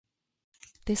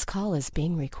This call is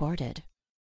being recorded.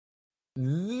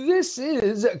 This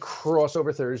is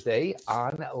Crossover Thursday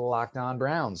on Locked On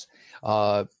Browns.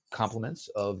 Compliments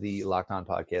of the Locked On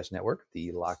Podcast Network,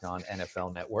 the Locked On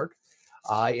NFL Network.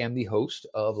 I am the host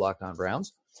of Locked On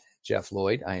Browns, Jeff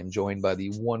Lloyd. I am joined by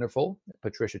the wonderful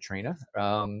Patricia Traina.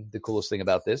 The coolest thing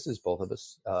about this is both of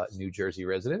us New Jersey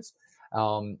residents.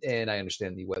 And I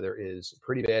understand the weather is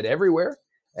pretty bad everywhere,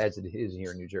 as it is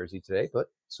here in New Jersey today.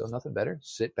 But so nothing better.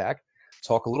 Sit back,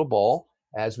 talk a little ball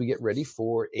as we get ready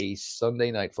for a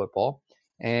Sunday night football.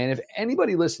 And if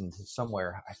anybody listened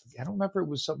somewhere, I don't remember if it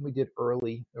was something we did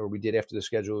early or we did after the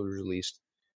schedule was released.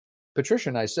 Patricia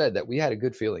and I said that we had a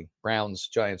good feeling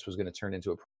Browns-Giants was going to turn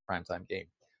into a primetime game.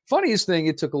 Funniest thing,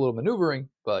 it took a little maneuvering,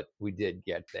 but we did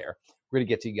get there. We're going to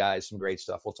get to you guys some great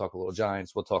stuff. We'll talk a little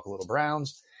Giants. We'll talk a little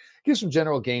Browns. Give some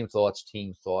general game thoughts,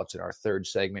 team thoughts in our third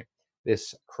segment.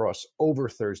 This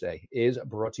Crossover Thursday is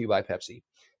brought to you by Pepsi.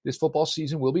 This football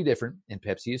season will be different, and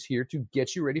Pepsi is here to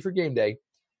get you ready for game day,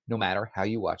 no matter how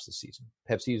you watch the season.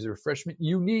 Pepsi is the refreshment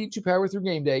you need to power through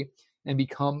game day and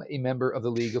become a member of the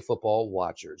League of Football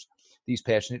Watchers. These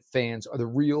passionate fans are the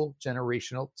real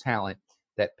generational talent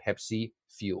that Pepsi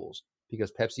fuels,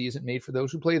 because Pepsi isn't made for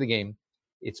those who play the game.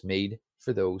 It's made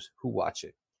for those who watch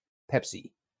it. Pepsi,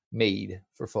 made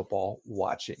for football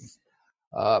watching.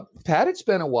 Pat, it's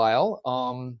been a while.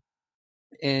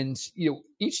 And,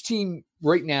 each team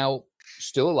right now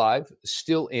still alive,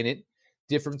 still in it,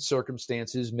 different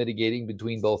circumstances mitigating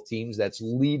between both teams that's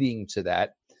leading to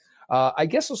that. I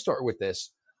guess I'll start with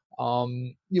this.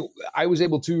 I was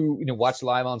able to, watch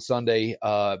live on Sunday,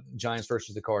 Giants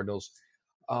versus the Cardinals.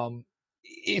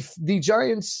 If the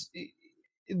Giants,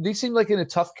 they seem like in a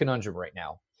tough conundrum right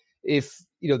now. If,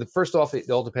 the first off, it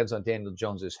all depends on Daniel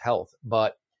Jones's health,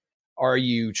 but are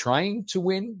you trying to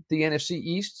win the NFC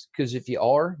East? Because if you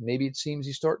are, maybe it seems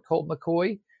you start Colt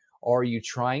McCoy. Are you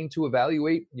trying to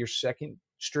evaluate your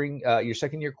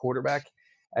second-year quarterback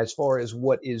as far as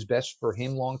what is best for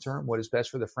him long-term, what is best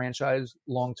for the franchise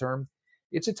long-term?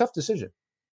 It's a tough decision.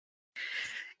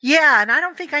 Yeah, and I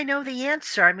don't think I know the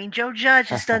answer. I mean, Joe Judge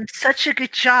has done such a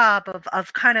good job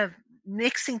of kind of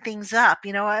mixing things up.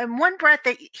 In one breath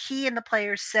that he and the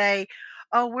players say,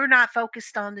 oh, we're not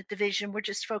focused on the division. We're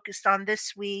just focused on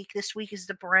this week. This week is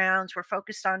the Browns. We're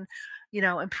focused on,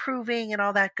 improving and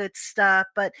all that good stuff.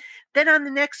 But then on the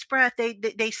next breath,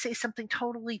 they say something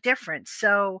totally different.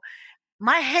 So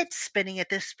my head's spinning at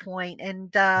this point,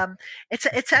 and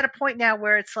it's at a point now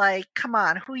where it's like, come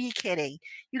on, who are you kidding?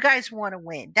 You guys want to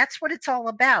win. That's what it's all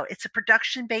about. It's a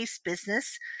production-based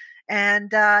business. And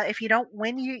if you don't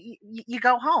win, you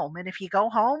go home. And if you go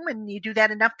home and you do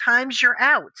that enough times, you're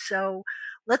out. So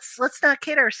let's not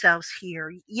kid ourselves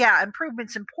here. Yeah,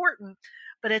 improvement's important,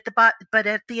 but at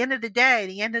the end of the day,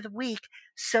 the end of the week,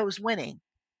 so's winning.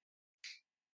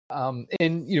 And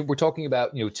we're talking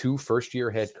about two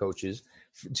first-year head coaches,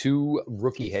 two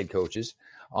rookie head coaches.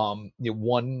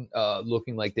 One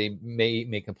looking like they may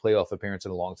make a playoff appearance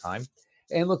in a long time.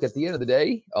 And look, at the end of the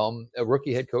day, a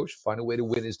rookie head coach find a way to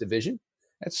win his division.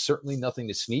 That's certainly nothing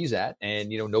to sneeze at. And,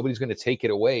 nobody's going to take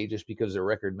it away just because their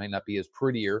record might not be as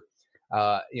prettier,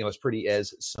 as pretty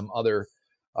as some other,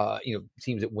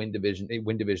 teams that win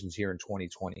divisions here in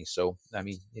 2020. So, I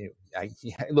mean,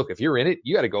 look, if you're in it,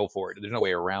 you got to go for it. There's no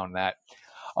way around that.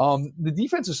 The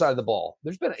defensive side of the ball,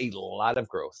 there's been a lot of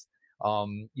growth.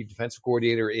 Your defensive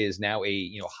coordinator is now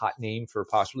a, hot name for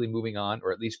possibly moving on,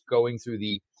 or at least going through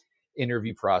the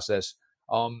interview process.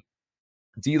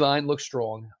 D-line looks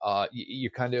strong.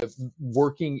 You're kind of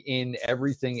working in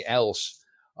everything else,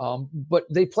 but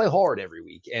they play hard every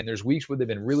week. And there's weeks where they've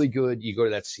been really good. You go to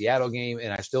that Seattle game,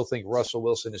 and I still think Russell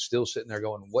Wilson is still sitting there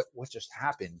going, what just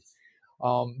happened?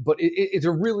 But it's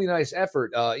a really nice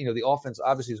effort. The offense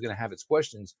obviously is going to have its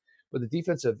questions, but the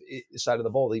defensive side of the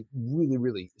ball, they really,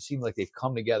 really seem like they've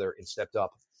come together and stepped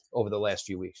up over the last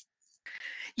few weeks.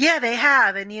 Yeah, they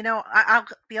have. And, I'll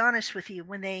be honest with you.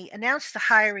 When they announced the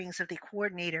hirings of the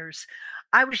coordinators,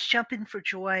 I was jumping for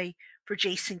joy for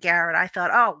Jason Garrett. I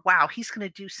thought, oh, wow, he's going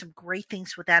to do some great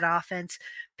things with that offense.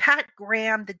 Pat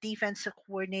Graham, the defensive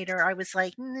coordinator, I was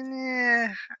like, nah,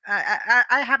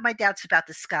 I have my doubts about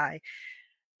this guy.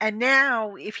 And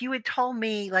now, if you had told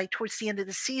me, like, towards the end of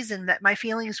the season that my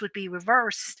feelings would be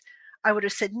reversed, I would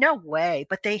have said, no way.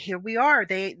 But here we are.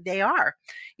 They are.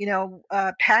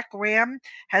 Pat Graham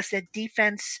has that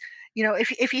defense.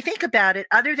 If you think about it,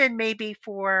 other than maybe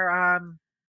for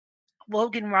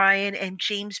Logan Ryan and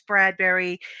James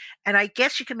Bradbury, and I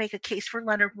guess you can make a case for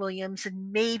Leonard Williams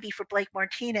and maybe for Blake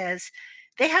Martinez,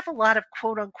 they have a lot of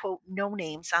quote unquote no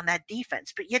names on that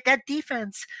defense, but yet that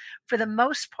defense, for the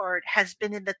most part, has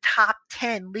been in the top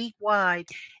 10 league wide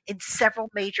in several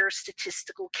major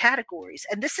statistical categories.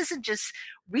 And this isn't just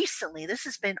recently, this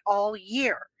has been all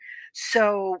year.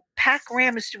 So Pat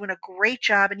Graham is doing a great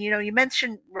job. And, you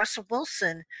mentioned Russell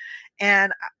Wilson,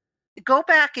 and go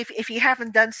back if you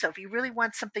haven't done so. If you really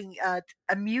want something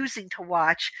amusing to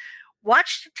watch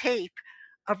the tape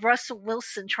of Russell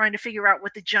Wilson trying to figure out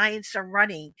what the Giants are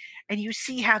running, and you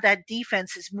see how that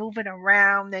defense is moving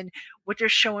around, and what they're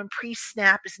showing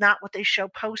pre-snap is not what they show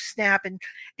post-snap, and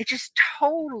it just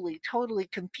totally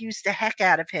confused the heck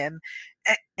out of him,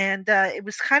 and it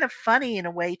was kind of funny in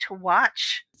a way to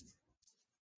watch.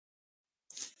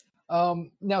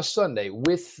 Now Sunday,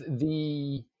 with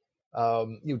the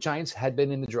Giants had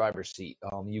been in the driver's seat.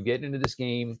 You get into this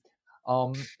game,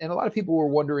 and a lot of people were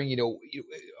wondering,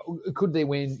 could they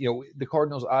win? The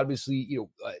Cardinals obviously,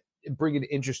 bring an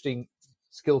interesting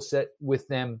skill set with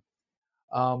them.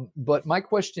 But my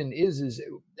question is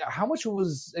how much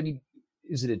is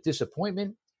it a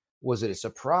disappointment? Was it a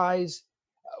surprise?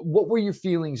 What were your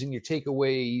feelings and your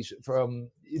takeaways from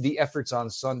the efforts on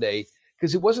Sunday?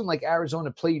 Because it wasn't like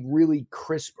Arizona played really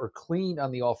crisp or clean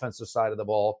on the offensive side of the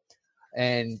ball.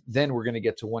 And then we're going to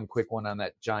get to one quick one on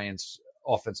that Giants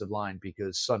offensive line,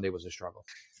 because Sunday was a struggle.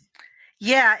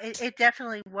 Yeah, it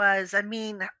definitely was. I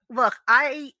mean, look,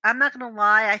 I'm not going to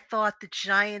lie. I thought the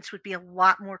Giants would be a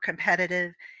lot more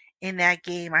competitive in that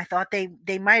game. I thought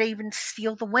they might even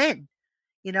steal the win.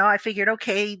 I figured,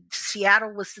 okay,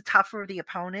 Seattle was the tougher of the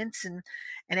opponents, and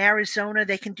Arizona,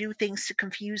 they can do things to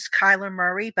confuse Kyler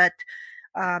Murray, but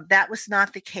that was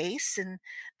not the case. And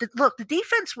the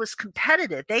defense was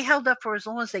competitive. They held up for as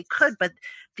long as they could, but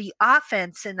the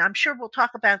offense, and I'm sure we'll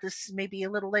talk about this maybe a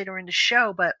little later in the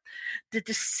show, but the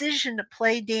decision to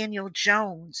play Daniel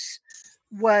Jones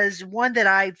was one that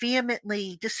I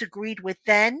vehemently disagreed with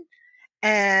then.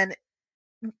 And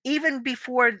even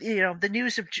before, the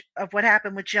news of what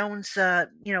happened with Jones,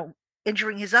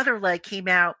 injuring his other leg came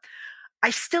out, I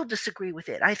still disagree with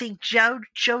it. I think Joe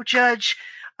Judge,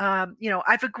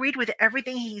 I've agreed with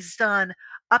everything he's done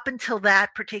up until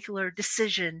that particular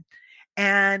decision.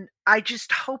 And I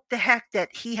just hope the heck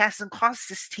that he hasn't cost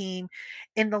this team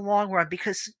in the long run,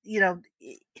 because,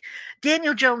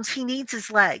 Daniel Jones, he needs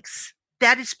his legs.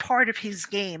 That is part of his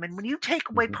game. And when you take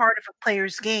away part of a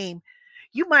player's game,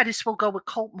 you might as well go with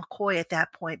Colt McCoy at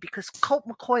that point, because Colt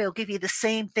McCoy will give you the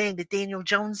same thing that Daniel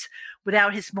Jones,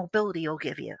 without his mobility, will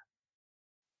give you.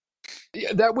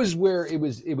 Yeah, that was where it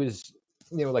was,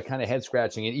 like kind of head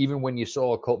scratching. And even when you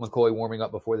saw Colt McCoy warming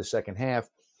up before the second half,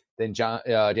 then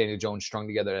Daniel Jones strung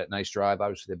together that nice drive,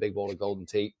 obviously the big bowl of Golden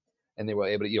Tate, and they were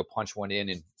able to, punch one in.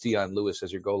 And Dion Lewis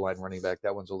as your goal line running back,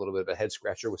 that one's a little bit of a head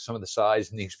scratcher with some of the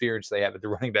size and the experience they have at the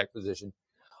running back position.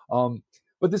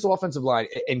 But this offensive line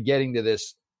and getting to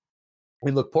this,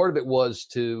 look, part of it was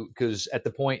because at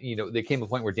the point, there came a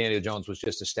point where Daniel Jones was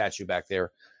just a statue back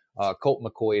there. Colt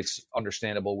McCoy, it's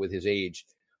understandable with his age,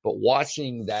 but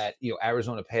watching that,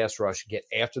 Arizona pass rush get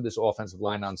after this offensive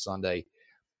line on Sunday,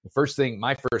 my first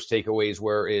takeaways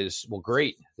is, well,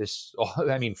 great. This,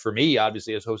 for me,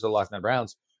 obviously, as host of the Locked On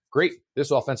Browns, great. This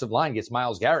offensive line gets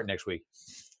Myles Garrett next week.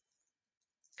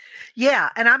 Yeah,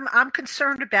 and I'm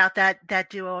concerned about that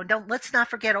duo. And let's not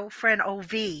forget old friend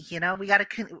OV. We got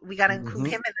to include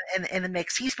him in the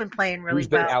mix. He's been playing really well. He's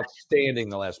been outstanding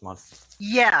the last month.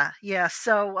 Yeah.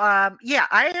 So I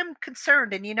am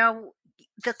concerned. And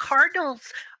the Cardinals,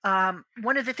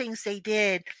 one of the things they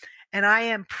did, and I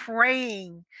am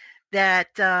praying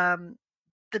that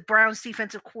the Browns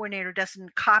defensive coordinator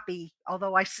doesn't copy,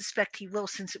 although I suspect he will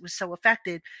since it was so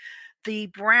effective. The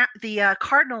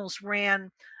Cardinals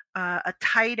ran a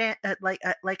tight end,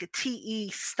 like a TE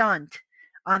stunt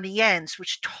on the ends,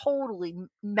 which totally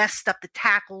messed up the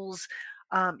tackles.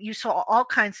 You saw all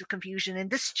kinds of confusion. And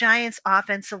this Giants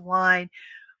offensive line,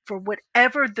 for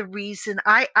whatever the reason,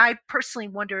 I personally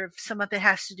wonder if some of it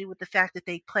has to do with the fact that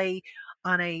they play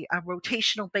on a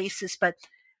rotational basis, but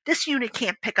this unit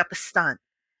can't pick up a stunt.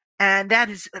 And that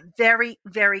is very,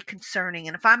 very concerning.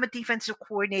 And if I'm a defensive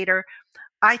coordinator,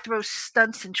 I throw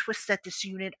stunts and twists at this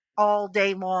unit all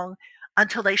day long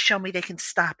until they show me they can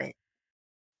stop it.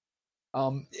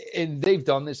 And they've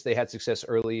done this. They had success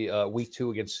early, week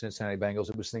 2 against Cincinnati Bengals.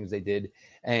 It was things they did.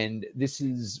 And this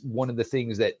is one of the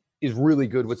things that is really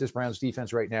good with this Browns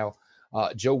defense right now.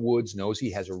 Joe Woods knows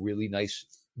he has a really nice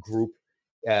group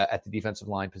at the defensive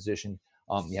line position.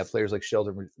 You have players like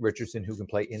Sheldon Richardson who can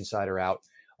play inside or out.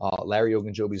 Larry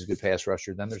Ogunjobi is a good pass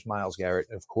rusher. Then there's Myles Garrett.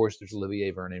 And of course, there's Olivier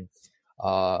Vernon.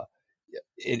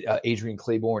 Adrian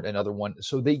Claiborne, another one.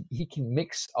 So he can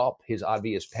mix up his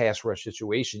obvious pass rush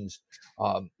situations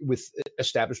with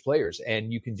established players,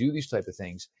 and you can do these type of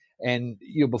things. And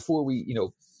before we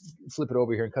flip it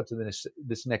over here and cut to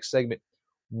this next segment,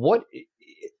 what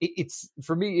it's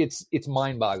for me, it's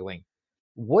mind-boggling.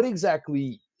 What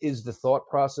exactly is the thought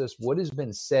process? What has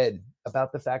been said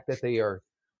about the fact that they are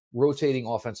rotating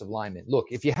offensive linemen? Look,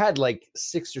 if you had like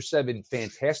 6 or 7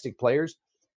 fantastic players,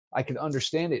 I can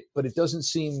understand it, but it doesn't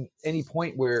seem any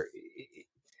point where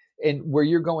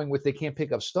you're going with they can't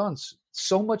pick up stunts.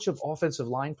 So much of offensive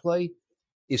line play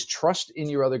is trust in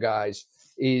your other guys,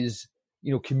 is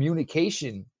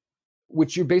communication,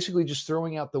 which you're basically just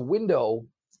throwing out the window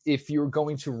if you're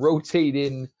going to rotate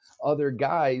in other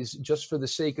guys just for the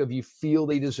sake of you feel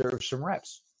they deserve some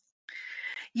reps.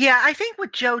 Yeah, I think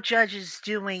what Joe Judge is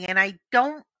doing, and I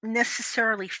don't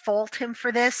necessarily fault him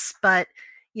for this, but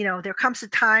there comes a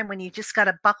time when you just got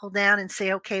to buckle down and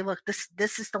say, okay, look,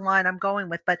 this is the line I'm going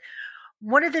with. But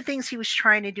one of the things he was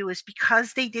trying to do is,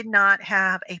 because they did not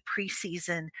have a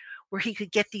preseason where he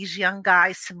could get these young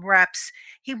guys some reps,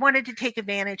 he wanted to take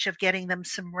advantage of getting them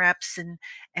some reps and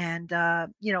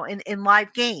in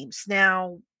live games.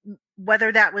 Now,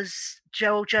 whether that was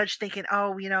Joe Judge thinking,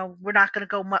 we're not going to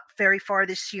go very far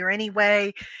this year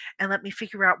anyway, and let me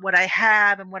figure out what I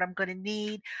have and what I'm going to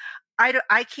need.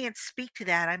 I can't speak to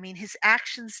that. I mean, his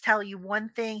actions tell you one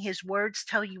thing, his words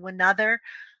tell you another.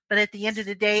 But at the end of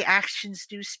the day, actions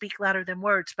do speak louder than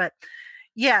words. But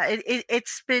yeah,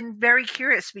 it's been very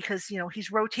curious because,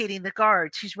 he's rotating the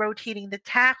guards, he's rotating the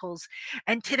tackles.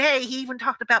 And today he even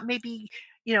talked about maybe,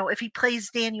 if he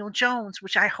plays Daniel Jones,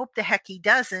 which I hope the heck he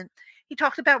doesn't, he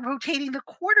talked about rotating the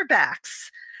quarterbacks.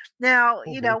 Now,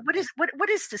 what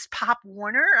is this, Pop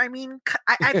Warner? I mean,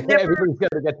 I've never. Everybody's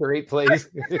got to get their 8 plays.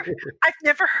 I've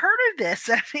never heard of this.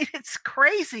 I mean, it's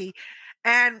crazy.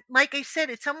 And like I said,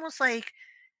 it's almost like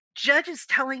Judge is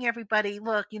telling everybody,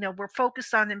 look, we're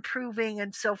focused on improving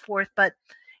and so forth. But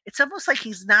it's almost like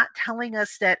he's not telling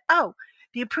us that,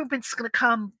 the improvement's going to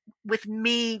come with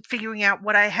me figuring out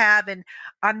what I have, and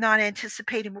I'm not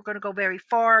anticipating we're going to go very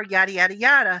far, yada, yada,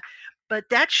 yada. But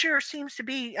that sure seems to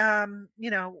be,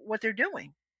 what they're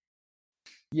doing.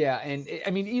 Yeah, and I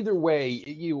mean, either way,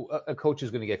 a coach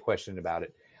is going to get questioned about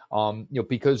it,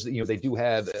 because they do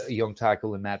have a young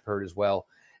tackle in Matt Peart as well,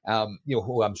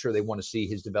 who I'm sure they want to see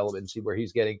his development and see where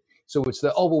he's getting. So it's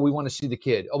we want to see the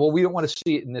kid. Oh, well, we don't want to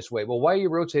see it in this way. Well, why are you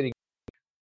rotating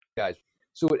guys?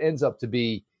 So it ends up to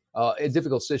be a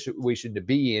difficult situation to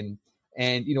be in.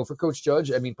 And, for Coach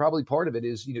Judge, I mean, probably part of it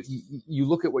is, you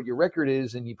look at what your record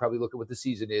is, and you probably look at what the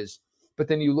season is, but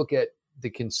then you look at the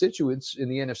constituents in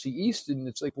the NFC East, and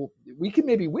it's like, well, we can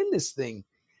maybe win this thing.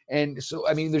 And so,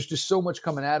 I mean, there's just so much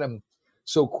coming at him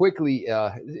so quickly.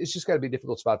 It's just got to be a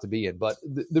difficult spot to be in. But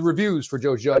the reviews for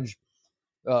Joe Judge,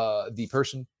 the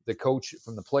person, the coach,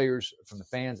 from the players, from the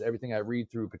fans, everything I read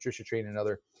through Patricia Train and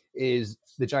other, is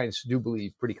the Giants do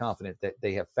believe pretty confident that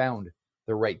they have found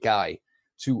the right guy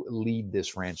to lead this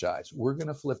franchise. We're going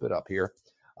to flip it up here.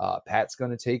 Pat's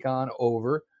going to take on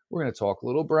over. We're going to talk a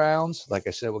little Browns. Like I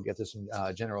said, we'll get to some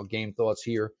general game thoughts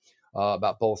here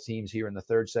about both teams here in the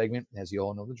third segment. As you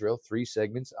all know the drill, 3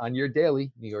 segments on your daily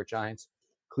New York Giants,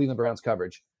 Cleveland Browns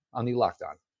coverage on the Locked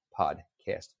On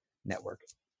Podcast Network.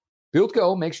 Built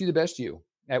Go makes you the best you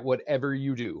at whatever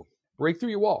you do. Break through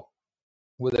your wall.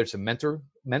 Whether it's a mental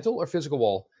or physical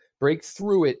wall, break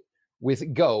through it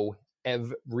with Go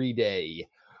every day.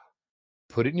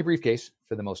 Put it in your briefcase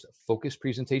for the most focused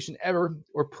presentation ever,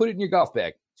 or put it in your golf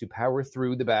bag to power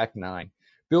through the back 9.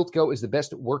 Built Go is the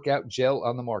best workout gel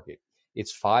on the market.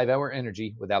 It's 5-hour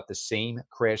energy without the same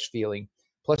crash feeling.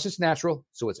 Plus, it's natural,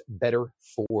 so it's better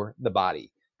for the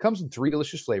body. Comes in 3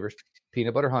 delicious flavors: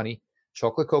 peanut butter honey,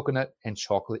 chocolate coconut, and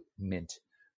chocolate mint.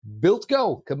 Built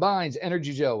Go combines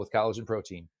energy gel with collagen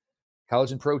protein.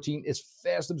 Collagen protein is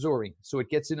fast absorbing, so it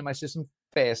gets into my system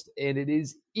fast, and it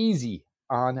is easy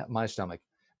on my stomach.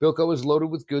 Built Go is loaded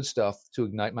with good stuff to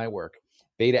ignite my work: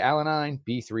 beta-alanine,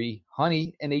 B3,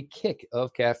 honey, and a kick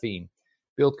of caffeine.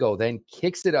 Built Go then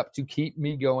kicks it up to keep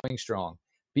me going strong.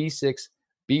 B6,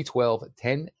 B12,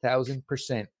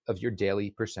 10,000% of your daily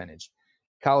percentage.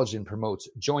 Collagen promotes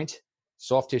joint,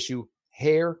 soft tissue,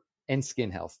 hair, and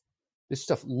skin health. This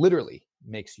stuff literally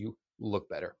makes you look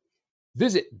better.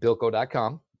 Visit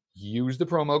BuiltGo.com, use the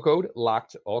promo code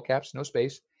LOCKED, all caps, no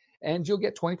space, and you'll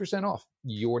get 20% off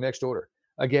your next order.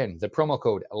 Again, the promo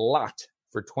code LOCKED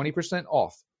for 20%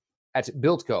 off at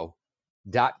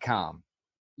BuiltGo.com.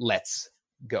 Let's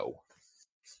go.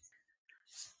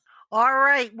 All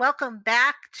right, welcome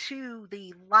back to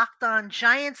the Locked On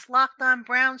Giants, Locked On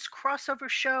Browns crossover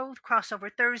show, crossover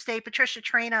Thursday. Patricia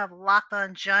Traina of Locked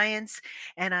On Giants,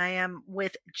 and I am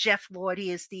with Jeff Lord.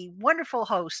 He is the wonderful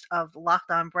host of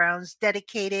Locked On Browns,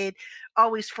 dedicated,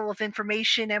 always full of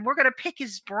information, and we're going to pick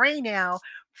his brain now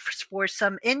for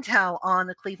some intel on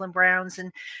the Cleveland Browns.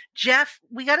 And Jeff,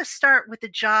 we got to start with the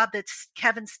job that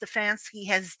Kevin Stefanski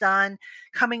has done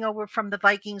coming over from the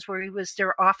Vikings, where he was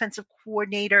their offensive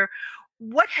coordinator.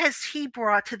 What has he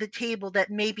brought to the table that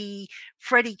maybe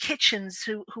Freddie Kitchens,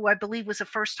 who I believe was a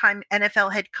first-time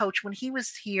NFL head coach when he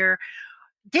was here,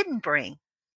 didn't bring?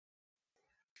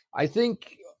 I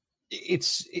think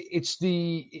it's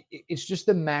just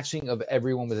the matching of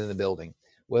everyone within the building,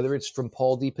 whether it's from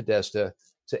Paul DePodesta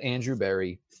to Andrew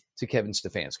Berry to Kevin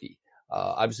Stefanski.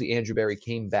 Obviously, Andrew Berry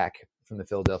came back from the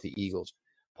Philadelphia Eagles.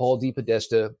 Paul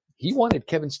DePodesta, he wanted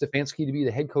Kevin Stefanski to be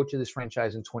the head coach of this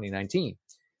franchise in 2019.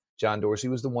 John Dorsey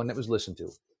was the one that was listened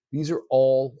to. These are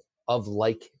all of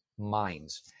like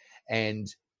minds.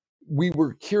 And we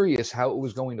were curious how it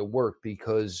was going to work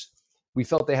because we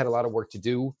felt they had a lot of work to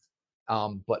do,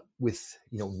 but with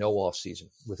no off season,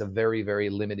 with a very, very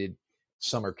limited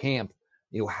summer camp,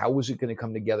 how was it going to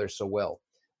come together so well?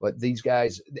 But these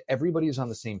guys, everybody is on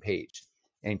the same page.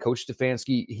 And Coach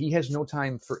Stefanski, he has no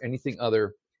time for anything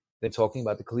other than talking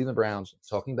about the Cleveland Browns,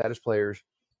 talking about his players,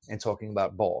 and talking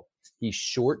about ball. He's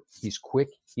short, he's quick,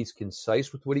 he's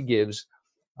concise with what he gives.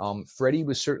 Freddie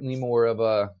was certainly more of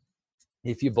a,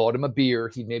 if you bought him a beer,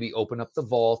 he'd maybe open up the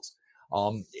vault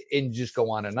and just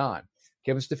go on and on.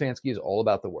 Kevin Stefanski is all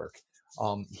about the work.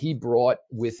 He brought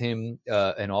with him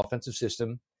an offensive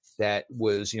system that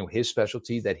was, his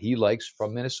specialty that he likes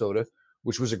from Minnesota,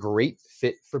 which was a great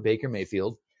fit for Baker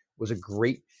Mayfield, was a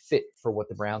great fit for what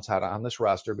the Browns had on this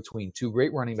roster between two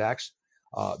great running backs.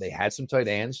 They had some tight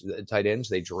ends.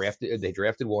 They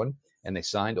drafted one, and they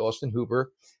signed Austin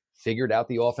Hooper, figured out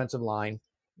the offensive line.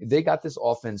 They got this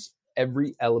offense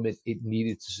every element it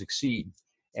needed to succeed,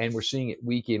 and we're seeing it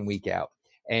week in, week out.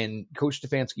 And Coach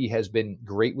Stefanski has been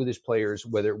great with his players,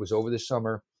 whether it was over the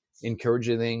summer,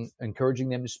 encouraging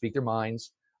them to speak their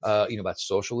minds, about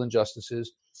social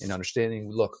injustices and understanding,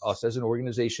 look, us as an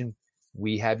organization,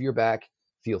 we have your back.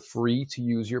 Feel free to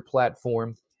use your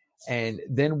platform. And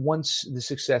then once the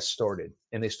success started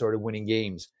and they started winning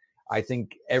games, I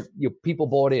think people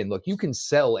bought in. Look, you can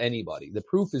sell anybody. The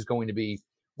proof is going to be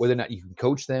whether or not you can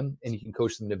coach them and you can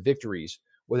coach them to victories,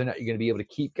 whether or not you're going to be able to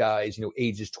keep guys,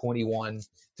 ages 21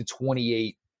 to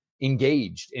 28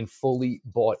 engaged and fully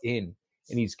bought in.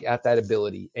 And he's got that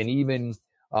ability. And even,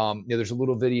 there's a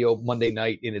little video Monday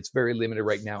night, and it's very limited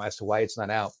right now as to why it's not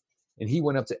out. And he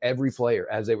went up to every player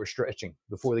as they were stretching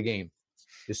before the game.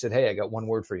 Just said, hey, I got one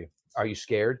word for you. Are you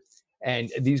scared? And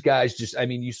these guys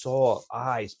you saw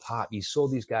eyes pop. You saw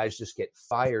these guys just get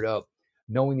fired up,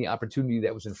 knowing the opportunity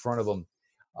that was in front of them.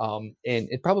 And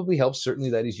it probably helps, certainly,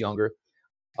 that he's younger.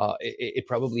 It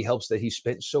probably helps that he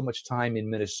spent so much time in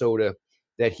Minnesota,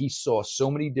 that he saw so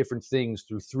many different things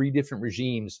through three different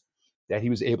regimes, that he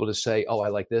was able to say, oh, I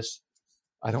like this.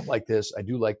 I don't like this. I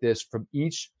do like this, from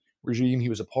each regime he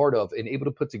was a part of, and able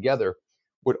to put together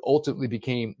what ultimately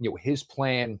became, his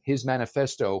plan, his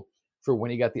manifesto for when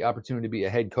he got the opportunity to be a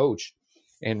head coach.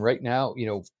 And right now,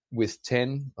 with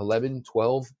 10, 11,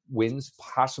 12 wins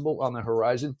possible on the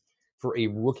horizon for a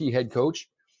rookie head coach,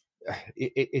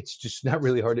 it's just not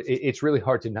really hard. It's really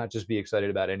hard to not just be excited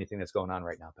about anything that's going on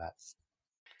right now, Pat.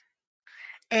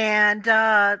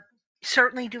 And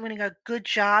certainly doing a good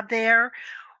job there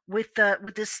with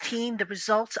this team. The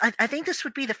results, I think this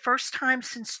would be the first time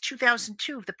since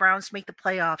 2002 the Browns make the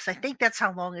playoffs. I think that's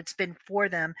how long it's been for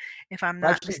them, if I'm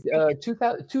not mistaken.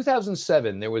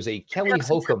 2007, there was a Kelly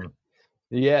Holcomb.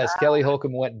 Yes, Kelly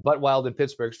Holcomb went butt wild in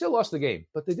Pittsburgh. Still lost the game,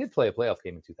 but they did play a playoff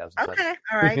game in 2007. Okay,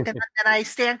 all right, then I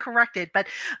stand corrected. But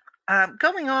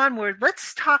going onward,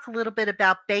 let's talk a little bit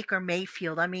about Baker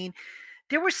Mayfield. I mean,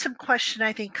 there was some question,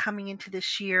 I think, coming into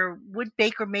this year. Would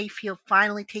Baker Mayfield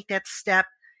finally take that step?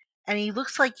 And he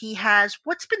looks like he has.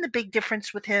 What's been the big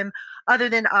difference with him, other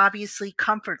than obviously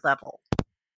comfort level?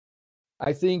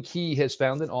 I think he has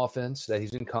found an offense that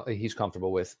he's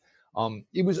comfortable with.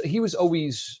 He was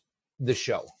always the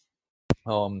show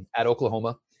at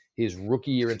Oklahoma. His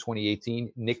rookie year in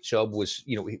 2018, Nick Chubb was,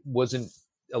 he wasn't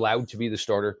allowed to be the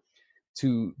starter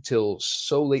till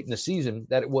so late in the season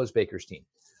that it was Baker's team.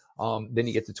 Then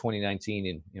you get to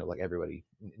 2019, and like everybody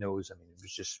knows, it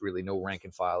was just really no rank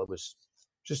and file. It was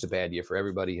just a bad year for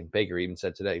everybody. And Baker even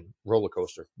said today, roller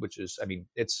coaster, which is,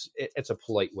 it's a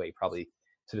polite way probably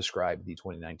to describe the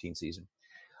 2019 season.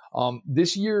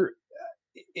 This year,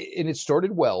 and it started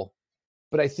well,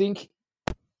 but I think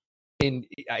and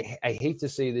I hate to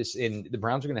say this, and the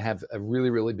Browns are going to have a really,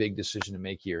 really big decision to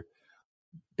make here.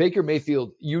 Baker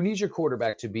Mayfield, you need your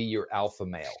quarterback to be your alpha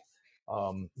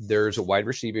male. There's a wide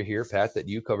receiver here, Pat, that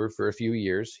you covered for a few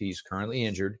years. He's currently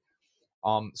injured.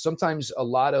 Sometimes a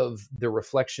lot of the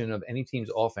reflection of any team's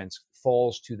offense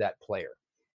falls to that player.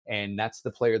 And that's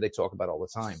the player they talk about all the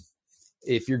time.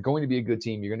 If you're going to be a good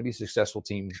team, you're going to be a successful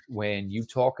team. When you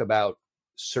talk about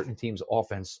certain teams'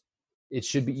 offense, you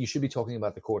should be talking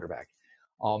about the quarterback.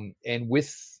 And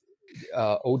with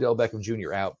Odell Beckham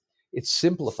Jr. out, it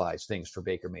simplifies things for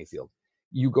Baker Mayfield.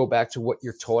 You go back to what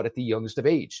you're taught at the youngest of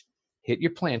age. Hit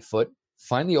your plant foot,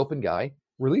 find the open guy,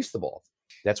 release the ball.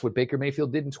 That's what Baker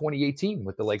Mayfield did in 2018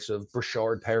 with the likes of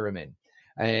Brashard Perriman.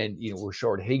 And,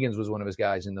 Rashard Higgins was one of his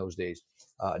guys in those days.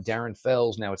 Darren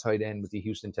Fells, now a tight end with the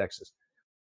Houston Texans.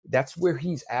 That's where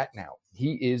he's at now.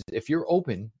 He is, if you're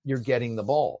open, you're getting the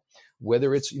ball.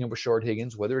 Whether it's, Rashard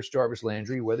Higgins, whether it's Jarvis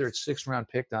Landry, whether it's 6th round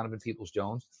pick Donovan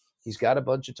Peoples-Jones, he's got a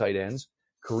bunch of tight ends.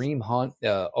 Kareem Hunt,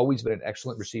 always been an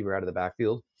excellent receiver out of the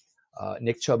backfield.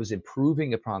 Nick Chubb is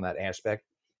improving upon that aspect.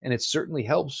 And it certainly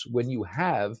helps when you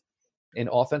have an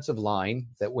offensive line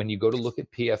that when you go to look at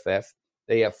PFF,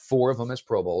 they have 4 of them as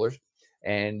Pro Bowlers,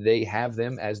 and they have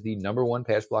them as the number 1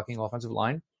 pass blocking offensive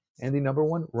line and the number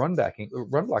 1 run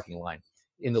blocking line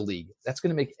in the league. That's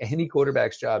going to make any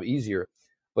quarterback's job easier.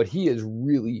 But he has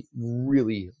really,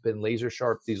 really been laser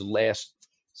sharp these last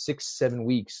 6-7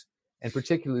 weeks, and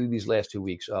particularly these last 2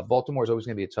 weeks. Baltimore is always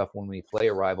going to be a tough one when you play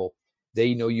a rival.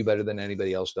 They know you better than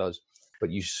anybody else does.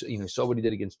 But you saw what he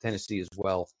did against Tennessee as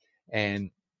well.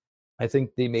 And I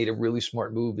think they made a really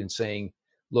smart move in saying,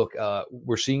 look,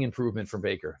 we're seeing improvement from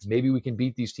Baker. Maybe we can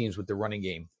beat these teams with the running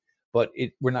game, but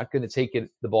we're not going to take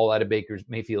the ball out of Baker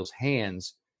Mayfield's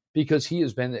hands because he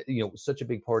has been, such a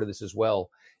big part of this as well.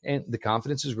 And the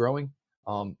confidence is growing.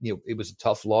 It was a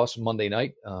tough loss Monday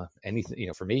night.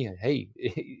 Anything, for me, hey,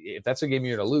 if that's a game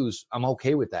you're going to lose, I'm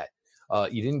okay with that.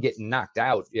 You didn't get knocked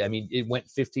out. I mean, it went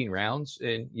 15 rounds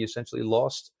and you essentially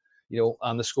lost,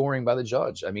 on the scoring by the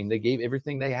judge. I mean, they gave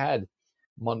everything they had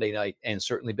Monday night, and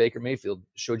certainly Baker Mayfield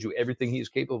showed you everything he's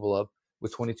capable of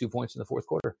with 22 points in the fourth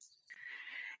quarter.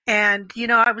 And,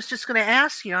 I was just going to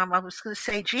ask you, I was going to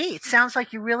say, gee, it sounds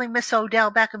like you really miss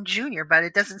Odell Beckham Jr., but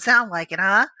it doesn't sound like it,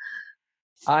 huh?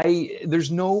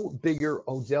 There's no bigger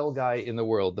Odell guy in the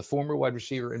world. The former wide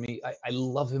receiver in me, I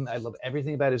love him. I love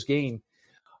everything about his game.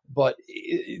 But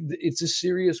it's a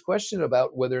serious question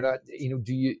about whether or not,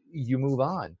 do you move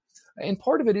on? And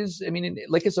part of it is,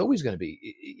 like it's always going to be,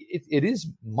 it is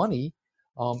money,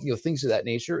 things of that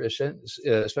nature,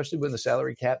 especially when the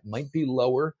salary cap might be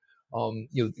lower.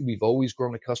 We've always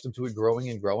grown accustomed to it growing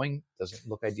and growing. Doesn't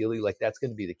look ideally like that's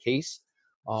going to be the case.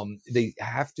 They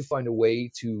have to find a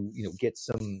way to,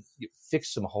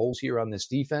 fix some holes here on this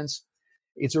defense.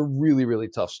 It's a really, really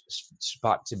tough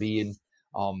spot to be in.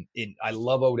 I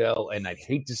love Odell, and I'd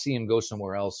hate to see him go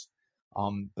somewhere else.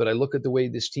 But I look at the way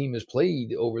this team has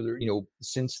played over the,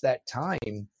 since that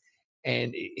time,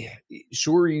 and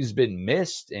sure, he's been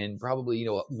missed, and probably,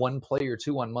 one play or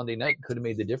two on Monday night could have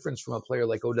made the difference from a player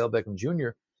like Odell Beckham Jr.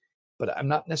 But I'm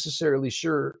not necessarily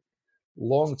sure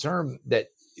long term that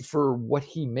for what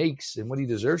he makes and what he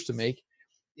deserves to make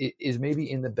is maybe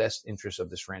in the best interest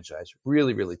of this franchise.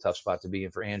 Really, really tough spot to be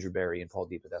in for Andrew Berry and Paul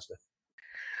DePodesta.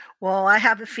 Well, I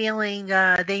have a feeling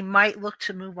they might look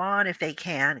to move on if they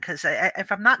can, because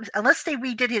if I'm not, unless they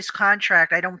redid his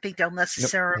contract, I don't think they'll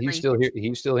necessarily. Nope, he's still here.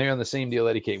 He's still here on the same deal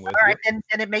that he came with. All right, and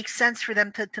it makes sense for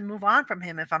them to move on from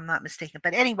him, if I'm not mistaken.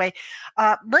 But anyway,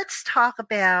 let's talk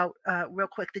about real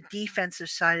quick the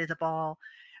defensive side of the ball.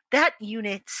 That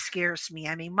unit scares me.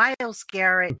 I mean, Myles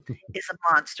Garrett is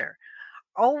a monster.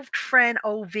 Old friend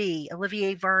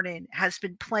Olivier Vernon, has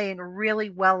been playing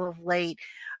really well of late.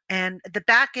 And the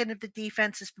back end of the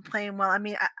defense has been playing well. I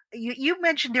mean, you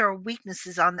mentioned there are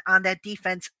weaknesses on that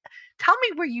defense. Tell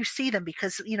me where you see them,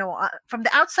 because, from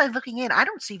the outside looking in, I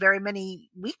don't see very many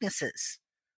weaknesses.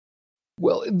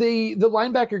 Well, the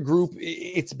linebacker group,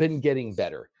 it's been getting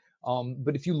better.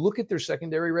 But if you look at their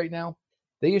secondary right now,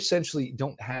 they essentially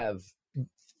don't have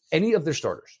any of their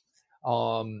starters.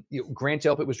 Grant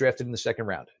Delpit was drafted in the second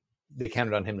round. They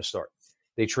counted on him to start.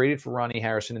 They traded for Ronnie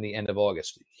Harrison in the end of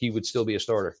August. He would still be a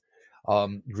starter.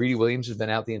 Greedy Williams has been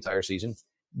out the entire season.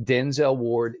 Denzel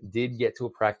Ward did get to a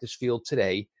practice field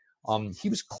today. He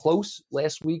was close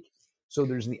last week, so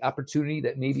there's the opportunity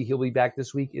that maybe he'll be back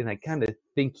this week, and I kind of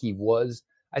think he was.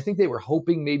 I think they were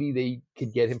hoping maybe they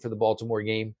could get him for the Baltimore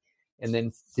game, and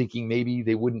then thinking maybe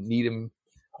they wouldn't need him,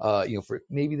 for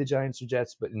maybe the Giants or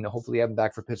Jets, but hopefully have him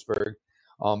back for Pittsburgh.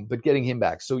 But getting him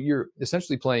back. So you're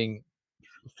essentially playing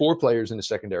 4 players in the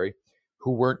secondary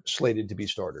who weren't slated to be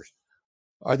starters.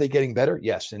 Are they getting better?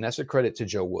 Yes, and that's a credit to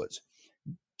Joe Woods.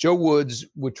 Joe Woods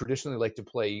would traditionally like to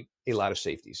play a lot of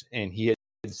safeties, and he had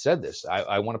said this.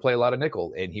 I want to play a lot of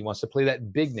nickel, and he wants to play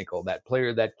that big nickel, that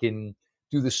player that can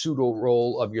do the pseudo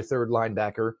role of your third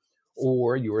linebacker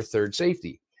or your third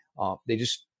safety. They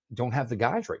just don't have the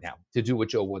guys right now to do what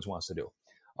Joe Woods wants to do.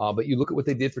 But you look at what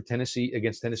they did for Tennessee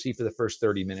against Tennessee for the first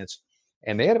 30 minutes,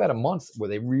 and they had about a month where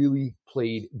they really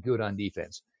played good on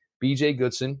defense. B.J.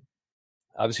 Goodson,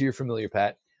 obviously you're familiar,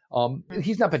 Pat.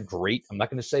 He's not been great. I'm not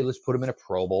going to say let's put him in a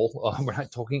Pro Bowl. We're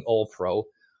not talking all pro.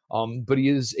 But he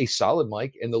is a solid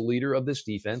Mike and the leader of this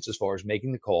defense as far as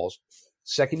making the calls.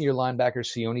 Second-year linebacker,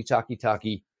 Sione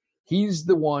Takitaki, he's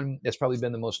the one that's probably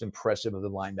been the most impressive of the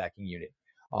linebacking unit.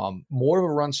 More of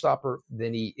a run stopper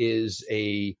than he is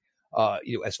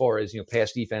as far as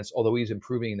pass defense, although he's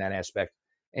improving in that aspect.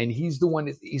 And he's the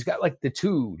one he's got like the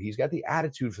tude. He's got the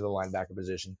attitude for the linebacker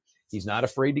position. He's not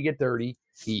afraid to get dirty.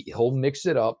 He'll mix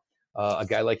it up. A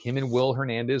guy like him and Will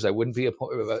Hernandez, I wouldn't be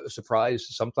surprised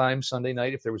sometimes Sunday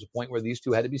night if there was a point where these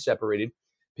two had to be separated,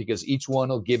 because each one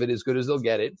will give it as good as they'll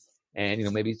get it.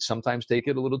 And, maybe sometimes take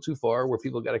it a little too far where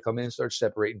people got to come in and start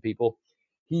separating people.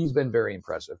 He's been very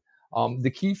impressive.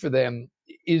 The key for them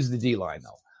is the D-line,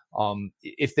 though.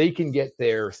 If they can get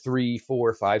their 3,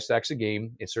 4, 5 sacks a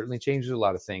game, it certainly changes a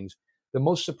lot of things. The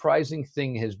most surprising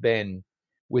thing has been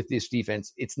with this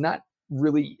defense, it's not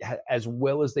really as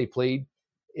well as they played.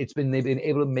 They've been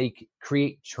able to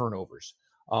create turnovers.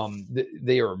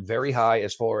 They are very high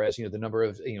as far as the number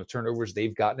of turnovers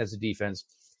they've gotten as a defense,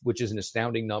 which is an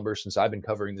astounding number since I've been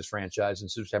covering this franchise in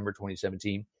September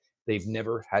 2017. They've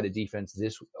never had a defense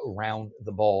this around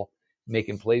the ball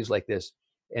making plays like this,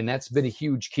 and that's been a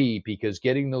huge key, because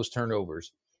getting those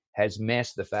turnovers has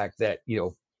masked the fact that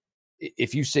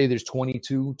if you say there's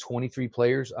 22, 23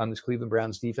 players on this Cleveland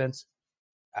Browns defense,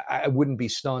 I wouldn't be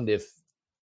stunned if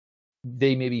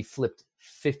they maybe flipped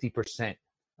 50%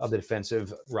 of the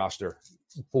defensive roster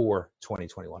for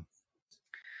 2021.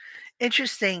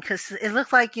 Interesting, because it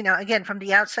looked like, again, from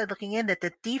the outside looking in, that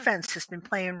the defense has been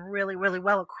playing really, really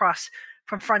well across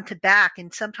from front to back.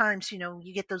 And sometimes,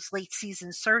 you get those late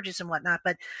season surges and whatnot.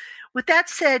 But with that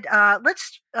said,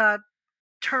 let's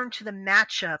turn to the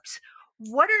matchups.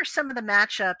 What are some of the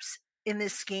matchups in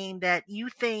this game that you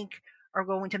think are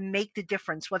going to make the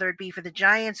difference, whether it be for the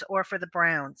Giants or for the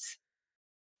Browns?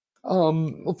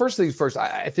 Well, first things first,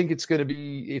 I think it's going to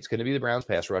be the Browns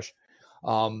pass rush.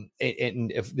 And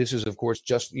if this is, of course,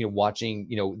 just watching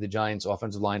the Giants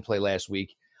offensive line play last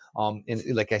week.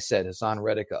 And like I said, Hassan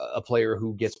Reddick, a player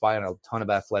who gets by on a ton of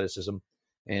athleticism,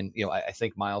 and I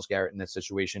think Myles Garrett in that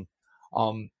situation.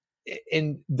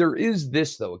 And there is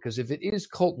this though, because if it is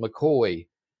Colt McCoy,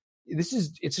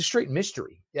 it's a straight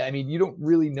mystery. Yeah, I mean, you don't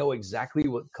really know exactly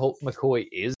what Colt McCoy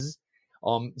is.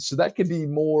 So that could be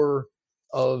more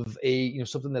of a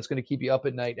something that's going to keep you up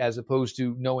at night, as opposed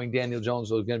to knowing Daniel Jones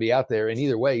is going to be out there. And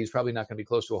either way, he's probably not going to be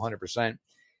close to 100%.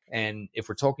 And if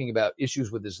we're talking about issues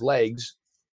with his legs,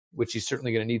 which he's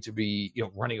certainly going to need to be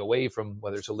running away from,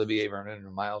 whether it's Olivier Vernon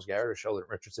or Myles Garrett or Sheldon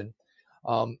Richardson.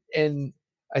 And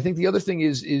I think the other thing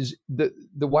is the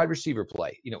wide receiver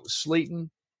play. Slayton,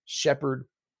 Shepard,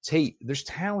 Tate. There's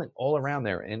talent all around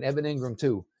there, and Evan Ingram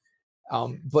too.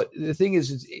 But the thing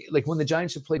is like when the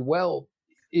Giants have played well,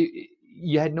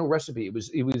 you had no recipe. It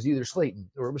was either Slayton,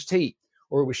 or it was Tate,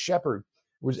 or it was Shepard,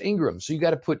 or it was Ingram. So you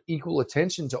got to put equal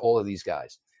attention to all of these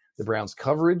guys. The Browns'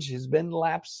 coverage has been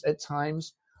lax at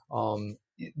times. The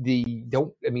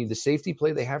safety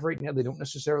play they have right now, they don't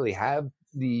necessarily have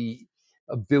the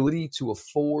ability to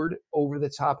afford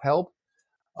over-the-top help.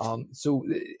 So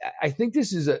I think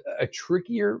this is a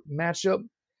trickier matchup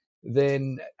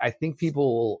than I think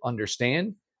people will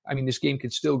understand. I mean, this game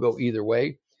could still go either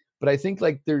way, but I think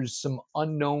like there's some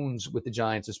unknowns with the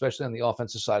Giants, especially on the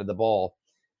offensive side of the ball,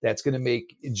 that's going to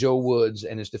make Joe Woods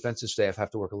and his defensive staff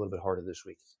have to work a little bit harder this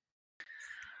week.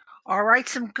 All right,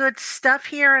 some good stuff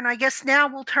here. And I guess now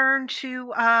we'll turn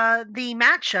to the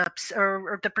matchups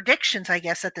or the predictions, I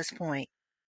guess, at this point.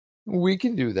 We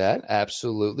can do that,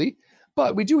 absolutely.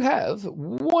 But we do have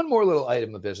one more little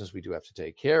item of business we do have to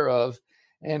take care of.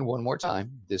 And one more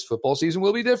time, this football season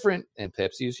will be different, and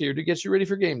Pepsi is here to get you ready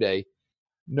for game day,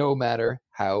 no matter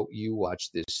how you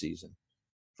watch this season.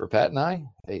 For Pat and I,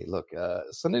 hey, look,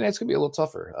 Sunday night's going to be a little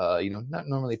tougher. Not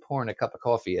normally pouring a cup of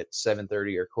coffee at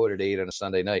 7:30 or 7:45 on a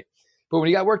Sunday night. But when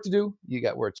you got work to do, you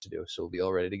got work to do. So we'll be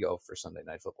all ready to go for Sunday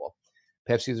night football.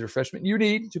 Pepsi is the refreshment you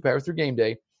need to power through game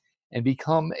day and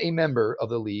become a member of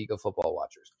the League of Football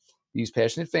Watchers. These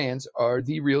passionate fans are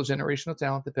the real generational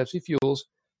talent that Pepsi fuels,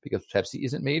 because Pepsi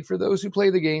isn't made for those who play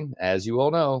the game. As you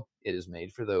all know, it is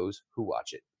made for those who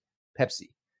watch it. Pepsi,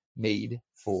 made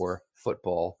for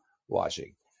football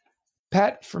watching.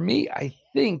 Pat, for me, I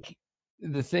think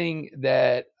the thing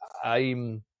that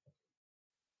I'm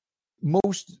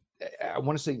most, I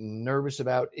want to say, nervous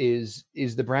about is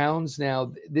the Browns.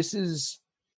 Now,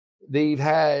 they've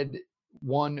had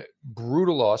one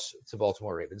brutal loss to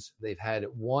Baltimore Ravens. They've had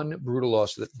one brutal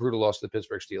loss to the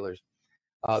Pittsburgh Steelers.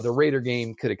 The Raider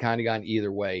game could have kind of gone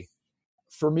either way.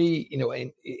 For me,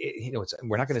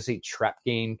 we're not going to say trap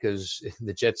game because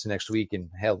the Jets next week, and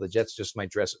hell, the Jets just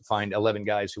might find 11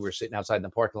 guys who are sitting outside in the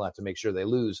parking lot to make sure they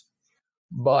lose.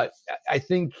 But I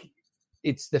think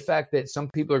it's the fact that some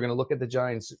people are going to look at the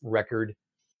Giants' record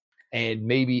and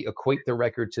maybe equate the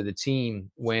record to the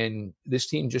team when this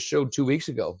team just showed 2 weeks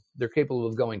ago they're capable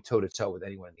of going toe-to-toe with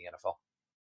anyone in the NFL.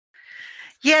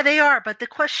 Yeah, they are. But the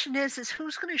question is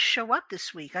who's going to show up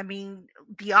this week? I mean,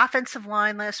 the offensive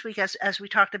line last week, as we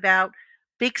talked about,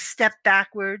 big step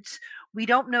backwards. We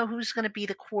don't know who's going to be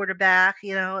the quarterback.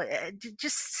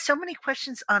 Just so many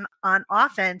questions on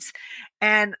offense.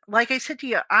 And like I said to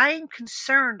you, I'm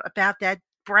concerned about that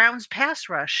Browns pass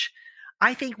rush.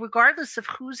 I think regardless of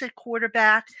who's at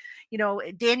quarterback,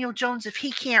 Daniel Jones, if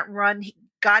he can't run,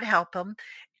 God help him.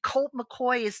 Colt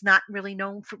McCoy is not really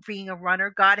known for being a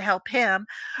runner. God help him.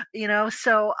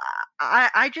 So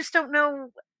I just don't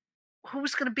know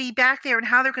who's going to be back there and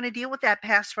how they're going to deal with that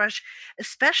pass rush,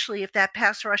 especially if that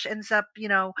pass rush ends up,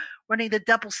 running the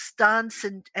double stunts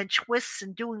and twists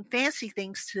and doing fancy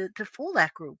things to fool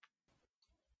that group.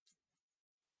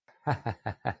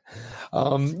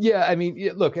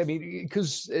 Look,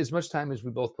 because as much time as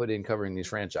we both put in covering these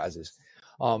franchises,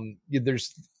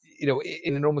 there's,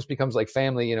 and it almost becomes like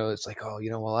family. It's like,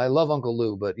 well, I love Uncle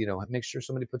Lou, but make sure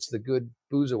somebody puts the good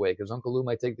booze away because Uncle Lou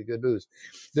might take the good booze.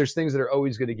 There's things that are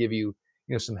always going to give you,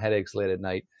 some headaches late at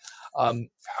night. I'm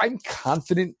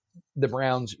confident the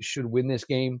Browns should win this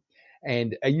game,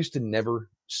 and I used to never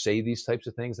say these types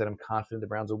of things that I'm confident the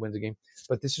Browns will win the game,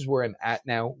 but this is where I'm at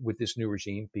now with this new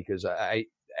regime because I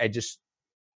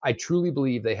truly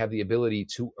believe they have the ability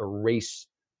to erase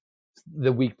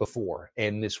the week before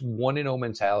and this 1-0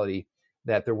 mentality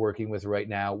that they're working with right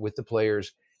now with the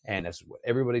players. And that's what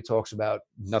everybody talks about.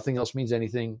 Nothing else means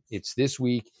anything. It's this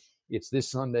week. It's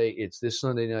this Sunday. It's this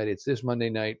Sunday night. It's this Monday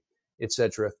night,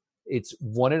 etc. It's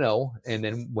 1-0. And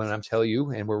then when I'm telling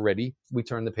you and we're ready, we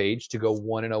turn the page to go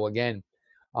 1-0 again.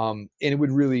 And it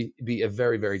would really be a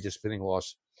very, very disappointing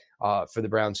loss for the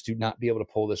Browns to not be able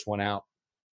to pull this one out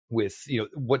with,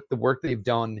 what the work they've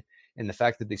done and the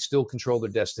fact that they still control their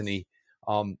destiny.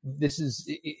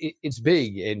 It's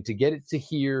big. And to get it to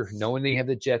here, knowing they have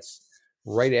the Jets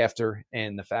right after,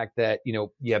 and the fact that, you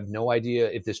have no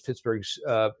idea if this Pittsburgh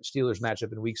Steelers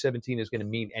matchup in week 17 is going to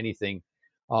mean anything.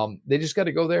 They just got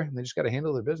to go there and they just got to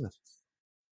handle their business.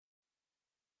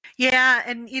 Yeah,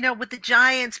 and with the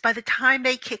Giants, by the time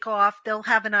they kick off, they'll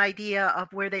have an idea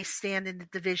of where they stand in the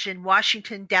division.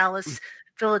 Washington, Dallas,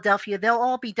 Philadelphia, they'll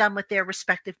all be done with their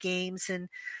respective games. And,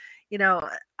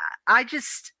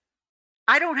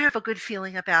 I don't have a good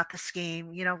feeling about this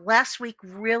game. Last week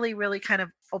really, really kind of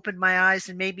opened my eyes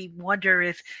and made me wonder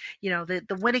if,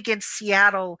 the win against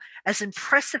Seattle, as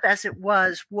impressive as it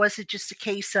was it just a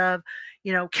case of,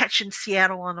 catching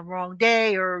Seattle on the wrong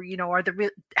day, or,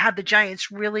 have the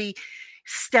Giants really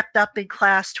stepped up in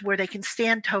class to where they can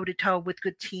stand toe to toe with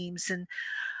good teams? And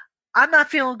I'm not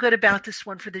feeling good about this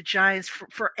one for the Giants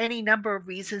for any number of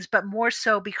reasons, but more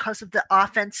so because of the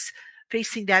offense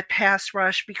facing that pass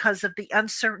rush, because of the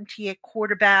uncertainty at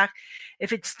quarterback.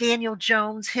 If it's Daniel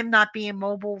Jones, him not being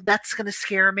mobile, that's going to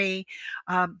scare me.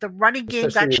 The running game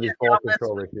got shut down.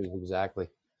 Exactly.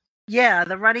 Yeah,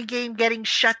 the running game getting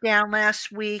shut down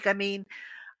last week. I mean,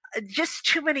 just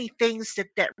too many things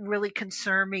that really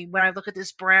concern me when I look at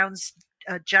this Browns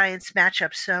Giants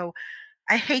matchup. So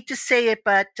I hate to say it,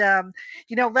 but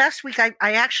last week I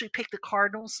actually picked the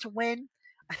Cardinals to win.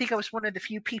 I think I was one of the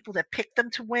few people that picked them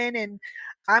to win, and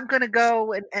I'm going to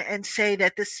go and say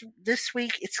that this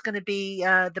week it's going to be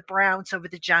the Browns over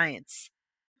the Giants.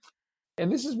 And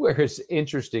this is where it's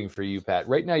interesting for you, Pat.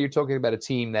 Right now you're talking about a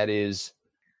team that is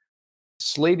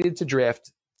slated to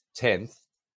draft 10th,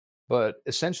 but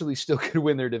essentially still could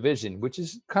win their division, which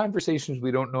is conversations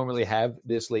we don't normally have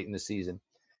this late in the season.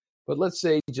 But let's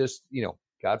say just,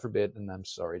 God forbid, and I'm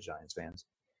sorry, Giants fans,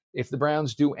 if the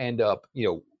Browns do end up,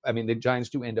 the Giants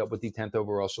do end up with the 10th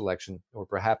overall selection, or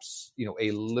perhaps,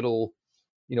 a little,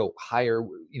 higher,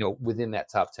 within that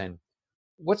top 10,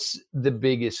 what's the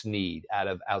biggest need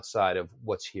outside of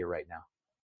what's here right now?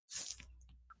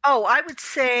 Oh, I would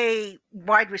say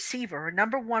wide receiver,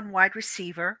 number one wide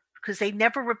receiver, because they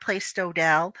never replaced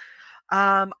Odell.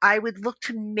 I would look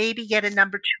to maybe get a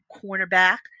number two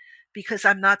cornerback, because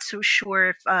I'm not so sure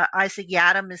if Isaac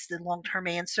Yiadom is the long-term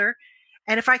answer.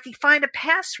 And if I could find a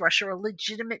pass rusher, a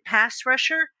legitimate pass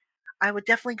rusher, I would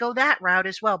definitely go that route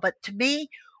as well. But to me,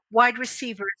 wide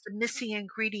receiver is the missing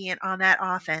ingredient on that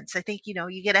offense. I think,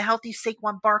 you get a healthy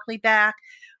Saquon Barkley back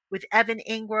with Evan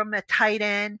Ingram, a tight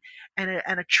end, and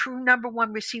a true number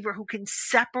one receiver who can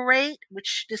separate,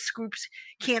 which this group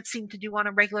can't seem to do on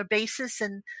a regular basis.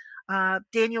 And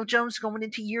Daniel Jones going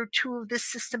into year 2 of this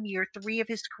system, year 3 of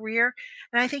his career.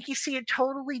 And I think you see a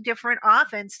totally different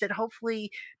offense that hopefully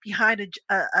behind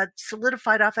a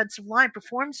solidified offensive line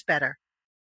performs better.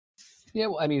 Yeah,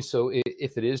 well, I mean, so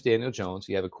if it is Daniel Jones,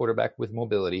 you have a quarterback with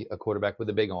mobility, a quarterback with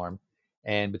a big arm,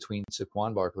 and between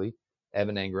Saquon Barkley,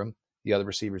 Evan Ingram, the other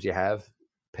receivers you have,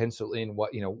 pencil in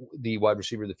the wide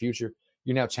receiver of the future.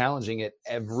 You're now challenging at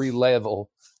every level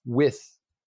with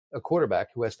a quarterback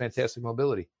who has fantastic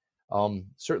mobility.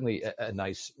 Certainly a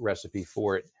nice recipe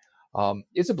for it.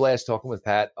 It's a blast talking with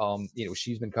Pat.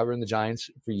 She's been covering the Giants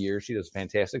for years. She does a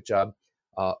fantastic job.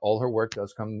 All her work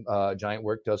does come, Giant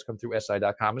work does come through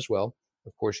SI.com as well.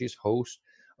 Of course, she's host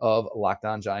of Locked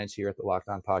On Giants here at the Locked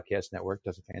On Podcast Network.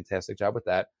 Does a fantastic job with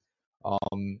that.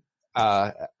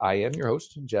 I am your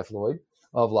host, Jeff Lloyd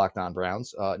of Locked On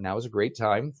Browns. Now is a great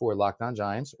time for Locked On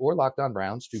Giants or Locked On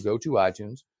Browns to go to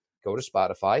iTunes, go to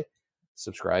Spotify,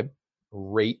 subscribe,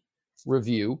 rate,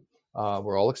 review.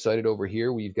 We're all excited over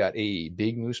here. We've got a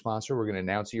big new sponsor we're going to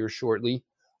announce here shortly.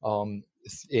 And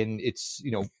it's,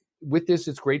 with this,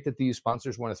 it's great that these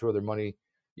sponsors want to throw their money,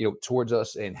 towards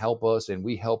us and help us, and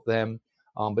we help them.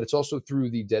 But it's also through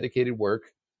the dedicated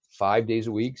work, 5 days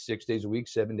a week, 6 days a week,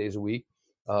 7 days a week,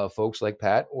 folks like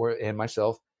Pat and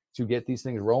myself to get these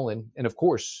things rolling. And of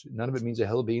course, none of it means a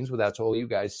hill of beans without all you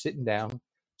guys sitting down,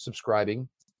 subscribing,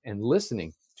 and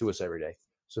listening to us every day.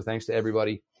 So thanks to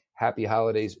everybody. Happy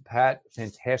holidays. Pat,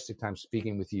 fantastic time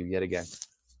speaking with you yet again.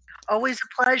 Always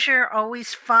a pleasure,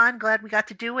 always fun. Glad we got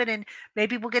to do it, and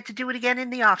maybe we'll get to do it again in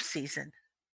the off season.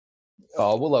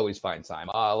 Oh, we'll always find time.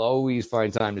 I'll always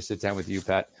find time to sit down with you,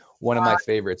 Pat. One of my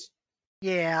favorites.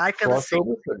 Yeah, I feel the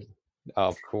same.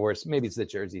 Of course. Maybe it's the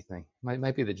Jersey thing.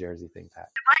 Might be the Jersey thing, Pat.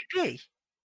 It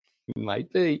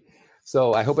Might be.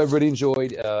 So I hope everybody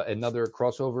enjoyed another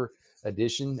crossover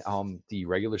edition. The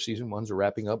regular season ones are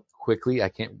wrapping up quickly. I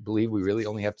can't believe we really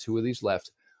only have 2 of these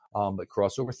left. But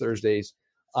crossover Thursdays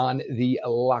on the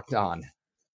Locked On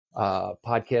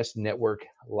Podcast Network,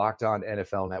 Locked On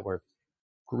NFL Network.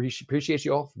 Appreciate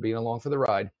you all for being along for the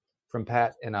ride. From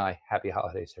Pat and I, happy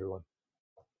holidays, everyone.